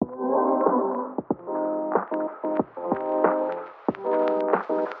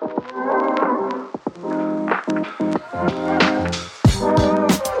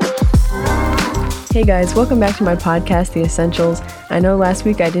Hey guys, welcome back to my podcast, The Essentials. I know last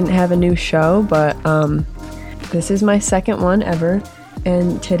week I didn't have a new show, but this is my second one ever,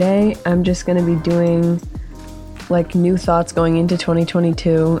 and today I'm just going to be doing like new thoughts going into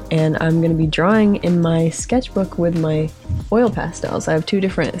 2022, and I'm going to be drawing in my sketchbook with my oil pastels. I have two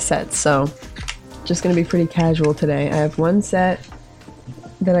different sets, so just going to be pretty casual today. I have one set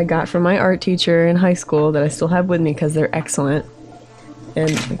that I got from my art teacher in high school that I still have with me because they're excellent.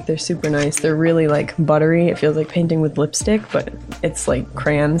 And like, they're super nice. They're really like buttery. It feels like painting with lipstick, but it's like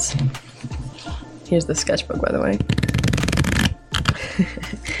crayons. Here's the sketchbook, by the way.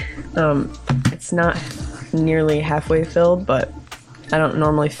 It's not nearly halfway filled, but I don't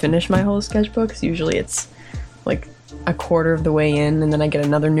normally finish my whole sketchbooks. Usually it's like a quarter of the way in, and then I get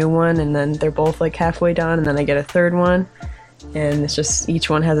another new one, and then they're both like halfway done, and then I get a third one. And it's just, each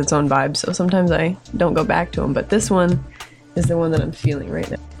one has its own vibe, so sometimes I don't go back to them, but this one is the one that I'm feeling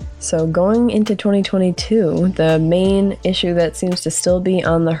right now. So going into 2022, the main issue that seems to still be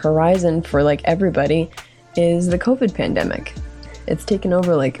on the horizon for like everybody is the COVID pandemic. It's taken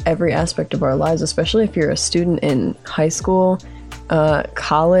over like every aspect of our lives, especially if you're a student in high school,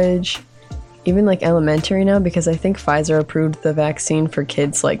 college, even like elementary now, because I think Pfizer approved the vaccine for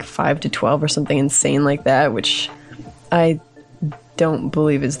kids like 5 to 12 or something insane like that, which I don't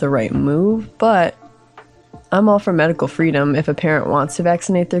believe is the right move, but I'm all for medical freedom. If a parent wants to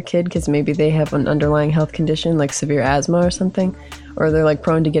vaccinate their kid because maybe they have an underlying health condition like severe asthma or something, or they're like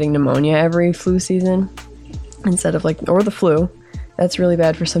prone to getting pneumonia every flu season instead of like, or the flu, that's really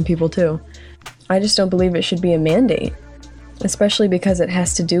bad for some people too. I just don't believe it should be a mandate, especially because it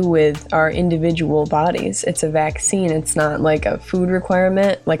has to do with our individual bodies. It's a vaccine. It's not like a food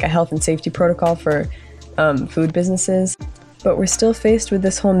requirement, like a health and safety protocol for food businesses. But we're still faced with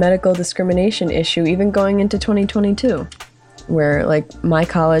this whole medical discrimination issue, even going into 2022, where like my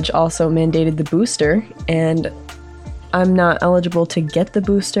college also mandated the booster, and I'm not eligible to get the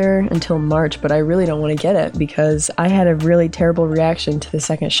booster until March, but I really don't want to get it because I had a really terrible reaction to the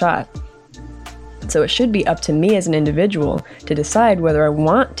second shot. So it should be up to me as an individual to decide whether I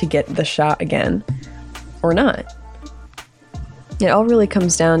want to get the shot again or not. It all really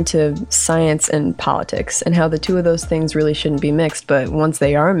comes down to science and politics and how the two of those things really shouldn't be mixed, but once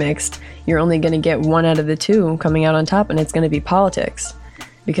they are mixed, you're only going to get one out of the two coming out on top, and it's going to be politics.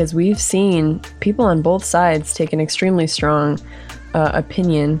 Because we've seen people on both sides take an extremely strong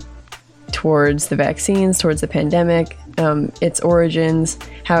opinion towards the vaccines, towards the pandemic, its origins,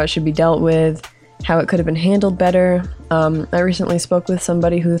 how it should be dealt with, how it could have been handled better. I recently spoke with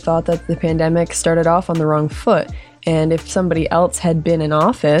somebody who thought that the pandemic started off on the wrong foot, and if somebody else had been in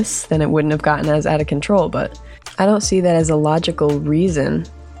office, then it wouldn't have gotten as out of control. But I don't see that as a logical reason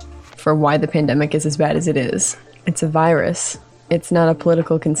for why the pandemic is as bad as it is. It's a virus. It's not a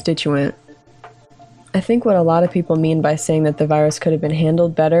political constituent. I think what a lot of people mean by saying that the virus could have been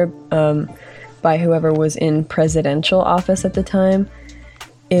handled better by whoever was in presidential office at the time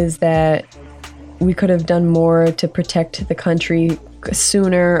is that we could have done more to protect the country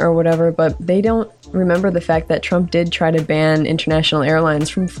sooner or whatever, but they don't remember the fact that Trump did try to ban international airlines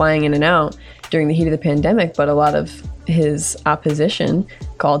from flying in and out during the heat of the pandemic, but a lot of his opposition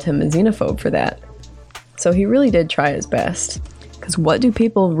called him a xenophobe for that. So he really did try his best. Because what do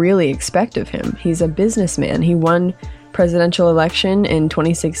people really expect of him? He's a businessman. He won presidential election in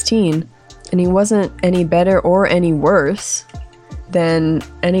 2016, and he wasn't any better or any worse than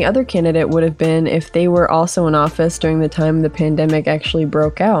any other candidate would have been if they were also in office during the time the pandemic actually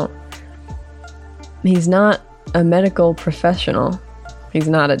broke out. He's not a medical professional. He's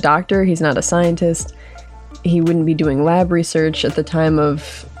not a doctor. He's not a scientist. He wouldn't be doing lab research at the time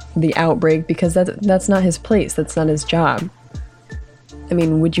of the outbreak because that's not his place. That's not his job. I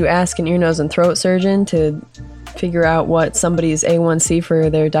mean, would you ask an ear, nose, and throat surgeon to figure out what somebody's A1C for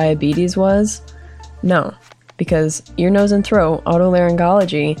their diabetes was? No. Because ear, nose, and throat,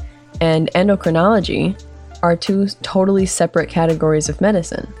 otolaryngology, and endocrinology are two totally separate categories of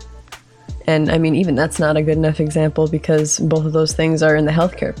medicine. And I mean, even that's not a good enough example because both of those things are in the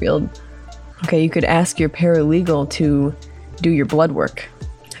healthcare field. Okay, you could ask your paralegal to do your blood work.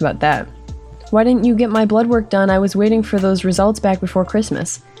 How about that? Why didn't you get my blood work done? I was waiting for those results back before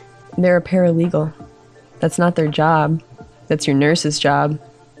Christmas. They're a paralegal. That's not their job. That's your nurse's job.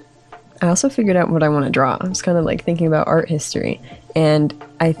 I also figured out what I want to draw. I was kind of like thinking about art history, and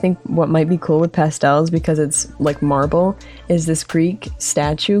I think what might be cool with pastels, because it's like marble, is this Greek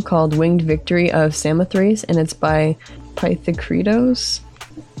statue called Winged Victory of Samothrace, and it's by Pythagoras.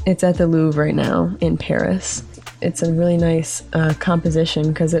 It's at the Louvre right now in Paris. It's a really nice composition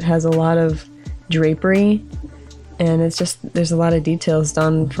because it has a lot of drapery And it's just, there's a lot of details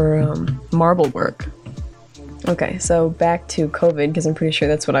done for marble work. Okay, so back to COVID, because I'm pretty sure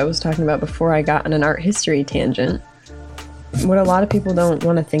that's what I was talking about before I got on an art history tangent. What a lot of people don't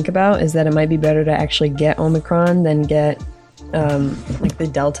want to think about is that it might be better to actually get Omicron than get like the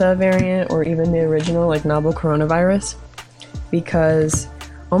Delta variant or even the original like novel coronavirus, because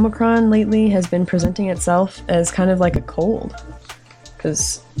Omicron lately has been presenting itself as kind of like a cold,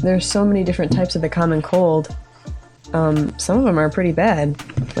 because there's so many different types of the common cold. Some of them are pretty bad.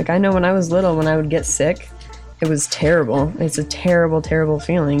 Like, I know when I was little, when I would get sick, it was terrible. It's a terrible, terrible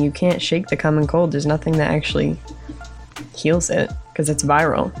feeling. You can't shake the common cold. There's nothing that actually heals it because it's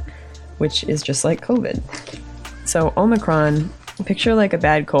viral, which is just like COVID. So Omicron, picture like a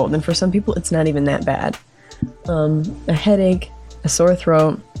bad cold, and for some people it's not even that bad. A headache, a sore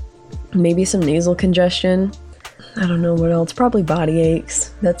throat, maybe some nasal congestion. I don't know what else, probably body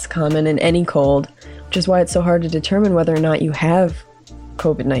aches. That's common in any cold, which is why it's so hard to determine whether or not you have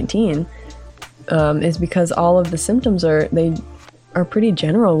COVID-19, is because all of the symptoms are pretty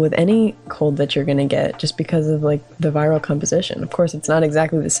general with any cold that you're gonna get, just because of like the viral composition. Of course, it's not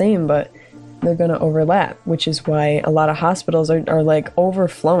exactly the same, but they're gonna overlap, which is why a lot of hospitals are like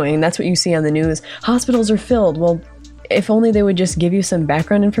overflowing. That's what you see on the news. Hospitals are filled. Well, if only they would just give you some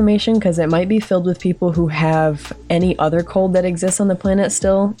background information, because it might be filled with people who have any other cold that exists on the planet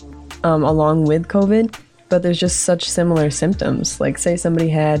still, along with COVID, but there's just such similar symptoms. Like, say somebody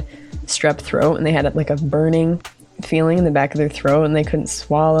had strep throat and they had like a burning feeling in the back of their throat and they couldn't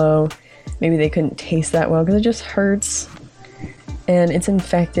swallow. Maybe they couldn't taste that well because it just hurts and it's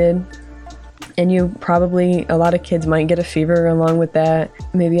infected. And a lot of kids might get a fever along with that,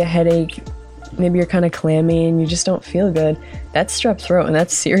 maybe a headache, maybe you're kind of clammy and you just don't feel good. That's strep throat, and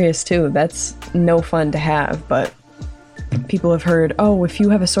that's serious too. That's no fun to have, but people have heard, oh, if you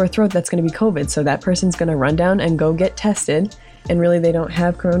have a sore throat, that's going to be COVID. So that person's going to run down and go get tested, and really they don't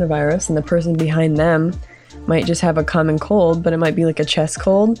have coronavirus, and the person behind them might just have a common cold, but it might be like a chest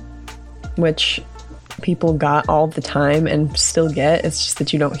cold, which people got all the time and still get. It's just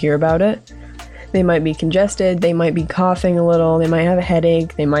that you don't hear about it. They might be congested, they might be coughing a little, they might have a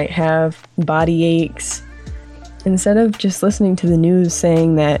headache, they might have body aches. Instead of just listening to the news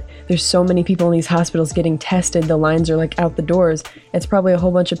saying that there's so many people in these hospitals getting tested, the lines are like out the doors, it's probably a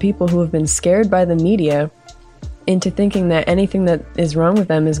whole bunch of people who have been scared by the media into thinking that anything that is wrong with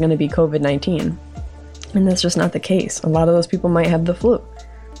them is going to be COVID-19. And that's just not the case. A lot of those people might have the flu.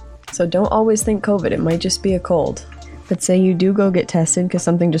 So don't always think COVID, it might just be a cold. But say you do go get tested because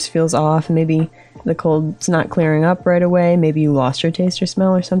something just feels off, maybe the cold's not clearing up right away, maybe you lost your taste or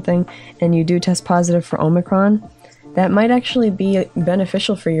smell or something, and you do test positive for Omicron, that might actually be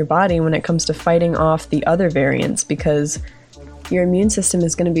beneficial for your body when it comes to fighting off the other variants, because your immune system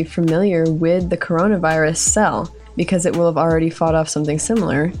is going to be familiar with the coronavirus cell because it will have already fought off something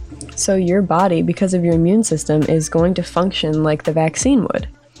similar. So your body, because of your immune system, is going to function like the vaccine would.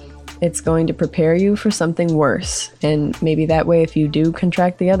 It's going to prepare you for something worse, and maybe that way if you do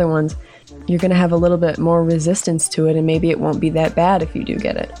contract the other ones, you're going to have a little bit more resistance to it, and maybe it won't be that bad if you do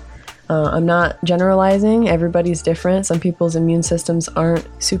get it. I'm not generalizing, everybody's different. Some people's immune systems aren't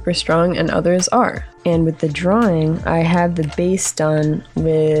super strong and others are. And with the drawing, I have the base done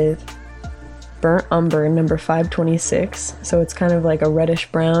with burnt umber number 526, so it's kind of like a reddish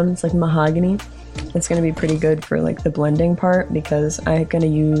brown, it's like mahogany. It's going to be pretty good for like the blending part because I'm going to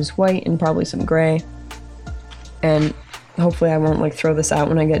use white and probably some gray, and hopefully I won't like throw this out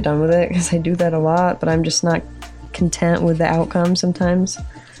when I get done with it, because I do that a lot, but I'm just not content with the outcome sometimes.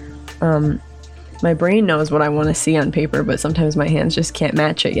 My brain knows what I want to see on paper, but sometimes my hands just can't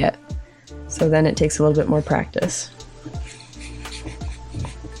match it yet, so then it takes a little bit more practice.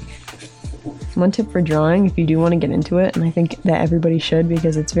 One tip for drawing, if you do want to get into it, and I think that everybody should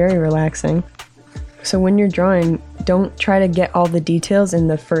because it's very relaxing. So when you're drawing, don't try to get all the details in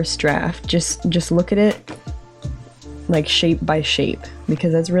the first draft. Just look at it like shape by shape,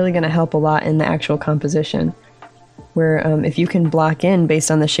 because that's really going to help a lot in the actual composition. Where if you can block in based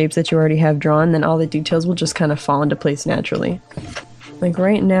on the shapes that you already have drawn, then all the details will just kind of fall into place naturally. Like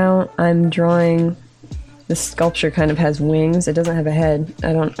right now, I'm drawing, this sculpture kind of has wings. It doesn't have a head.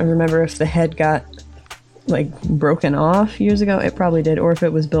 I remember if the head got like broken off years ago. It probably did, or if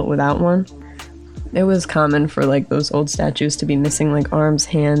it was built without one. It was common for like those old statues to be missing like arms,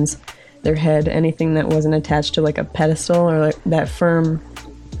 hands, their head, anything that wasn't attached to like a pedestal or like that firm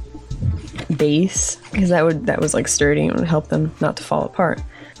base, because that was like sturdy and would help them not to fall apart.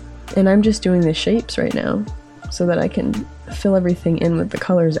 And I'm just doing the shapes right now so that I can fill everything in with the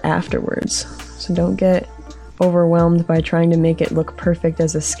colors afterwards. So don't get overwhelmed by trying to make it look perfect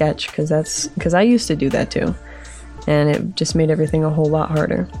as a sketch, because I used to do that too. and it just made everything a whole lot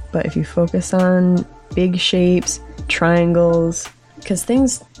harder. But if you focus on big shapes, triangles, because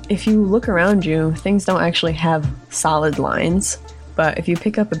things, if you look around you, things don't actually have solid lines. But if you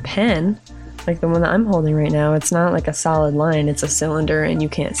pick up a pen, like the one that I'm holding right now, it's not like a solid line, it's a cylinder and you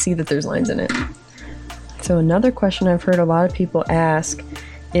can't see that there's lines in it. So another question I've heard a lot of people ask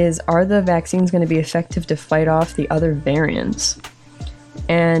is, are the vaccines going to be effective to fight off the other variants?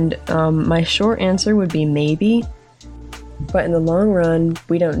 And my short answer would be maybe, but in the long run,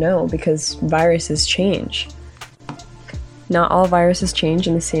 we don't know because viruses change. Not all viruses change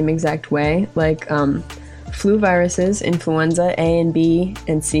in the same exact way. Like flu viruses, influenza A and B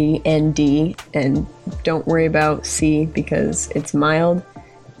and C and D, and don't worry about C because it's mild,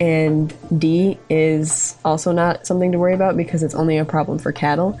 and D is also not something to worry about because it's only a problem for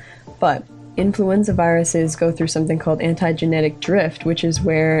cattle. But influenza viruses go through something called antigenetic drift, which is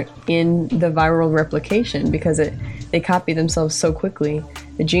where in the viral replication, because they copy themselves so quickly,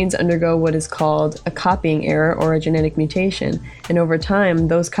 the genes undergo what is called a copying error or a genetic mutation. And over time,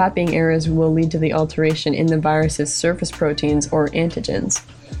 those copying errors will lead to the alteration in the virus's surface proteins or antigens.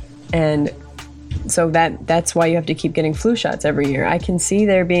 And so that's why you have to keep getting flu shots every year. I can see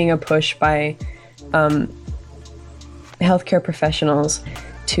there being a push by healthcare professionals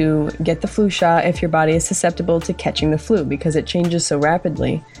to get the flu shot if your body is susceptible to catching the flu because it changes so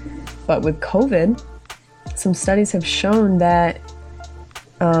rapidly. But with COVID, some studies have shown that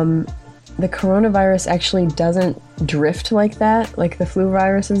the coronavirus actually doesn't drift like that, like the flu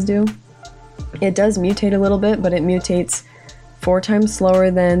viruses do. It does mutate a little bit, but it mutates 4 times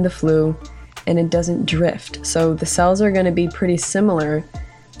slower than the flu, and it doesn't drift. So the cells are going to be pretty similar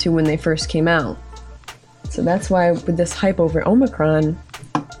to when they first came out. So that's why with this hype over Omicron,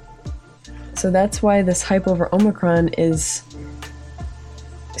 is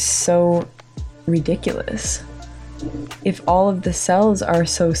so ridiculous. If all of the cells are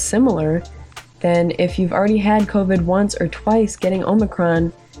so similar, then if you've already had COVID once or twice, getting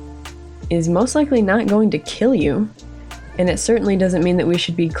Omicron is most likely not going to kill you. And it certainly doesn't mean that we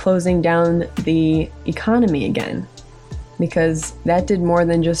should be closing down the economy again, because that did more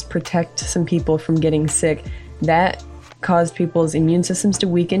than just protect some people from getting sick. That caused people's immune systems to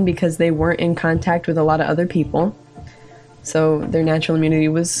weaken because they weren't in contact with a lot of other people. So their natural immunity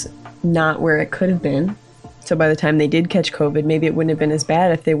was not where it could have been. So by the time they did catch COVID, maybe it wouldn't have been as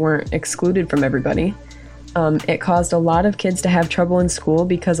bad if they weren't excluded from everybody. It caused a lot of kids to have trouble in school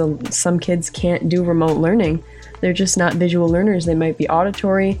because some kids can't do remote learning. They're just not visual learners. They might be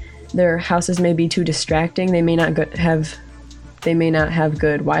auditory. Their houses may be too distracting. They may not have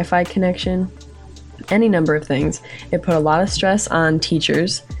good Wi-Fi connection. Any number of things. It put a lot of stress on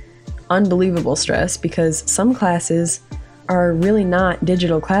teachers, unbelievable stress, because some classes are really not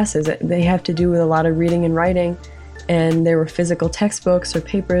digital classes. They have to do with a lot of reading and writing, and there were physical textbooks or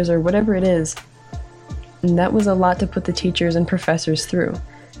papers or whatever it is. And that was a lot to put the teachers and professors through.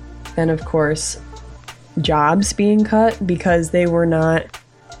 Then, of course, jobs being cut because they weren't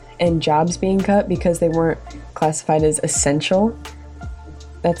classified as essential.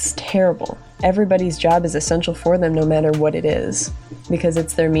 That's terrible. Everybody's job is essential for them no matter what it is, because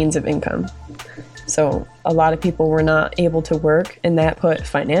it's their means of income. So a lot of people were not able to work, and that put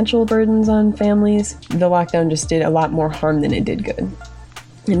financial burdens on families. The lockdown just did a lot more harm than it did good.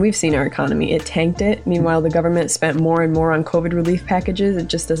 And we've seen our economy. It tanked it. Meanwhile, the government spent more and more on COVID relief packages. It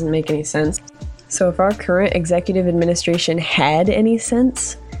just doesn't make any sense. So if our current executive administration had any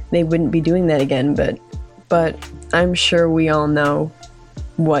sense, they wouldn't be doing that again. But I'm sure we all know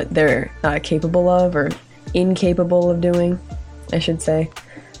what they're capable of, or incapable of doing, I should say.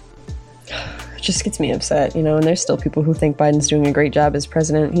 It just gets me upset, and there's still people who think Biden's doing a great job as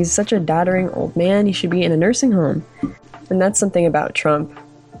president. He's such a doddering old man. He should be in a nursing home. And that's something about Trump.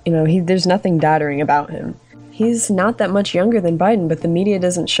 There's nothing doddering about him. He's not that much younger than Biden, but the media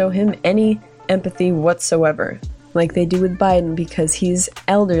doesn't show him any empathy whatsoever, like they do with Biden, because he's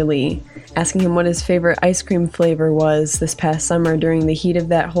elderly, asking him what his favorite ice cream flavor was this past summer during the heat of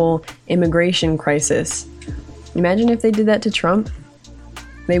that whole immigration crisis. Imagine if they did that to Trump.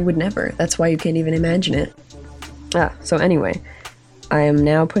 They would never. That's why you can't even imagine it. So anyway, I am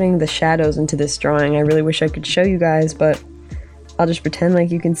now putting the shadows into this drawing. I really wish I could show you guys, but I'll just pretend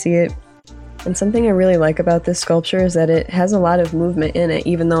like you can see it. And something I really like about this sculpture is that it has a lot of movement in it,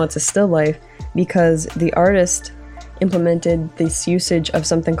 even though it's a still life, because the artist implemented this usage of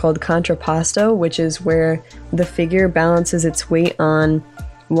something called contrapposto, which is where the figure balances its weight on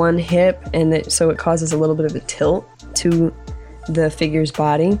one hip, and so it causes a little bit of a tilt to the figure's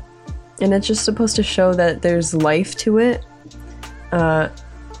body. And it's just supposed to show that there's life to it.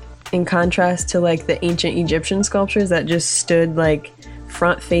 in contrast to like the ancient Egyptian sculptures that just stood like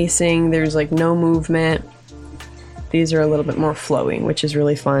front facing, there's like no movement. These are a little bit more flowing, which is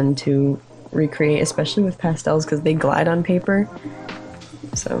really fun to recreate, especially with pastels because they glide on paper.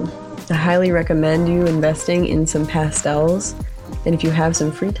 So I highly recommend you investing in some pastels, and if you have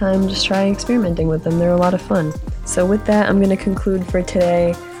some free time, just try experimenting with them. They're a lot of fun. So with that, I'm going to conclude for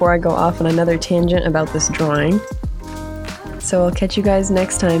today before I go off on another tangent about this drawing. So I'll catch you guys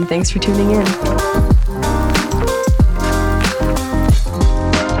next time. Thanks for tuning in.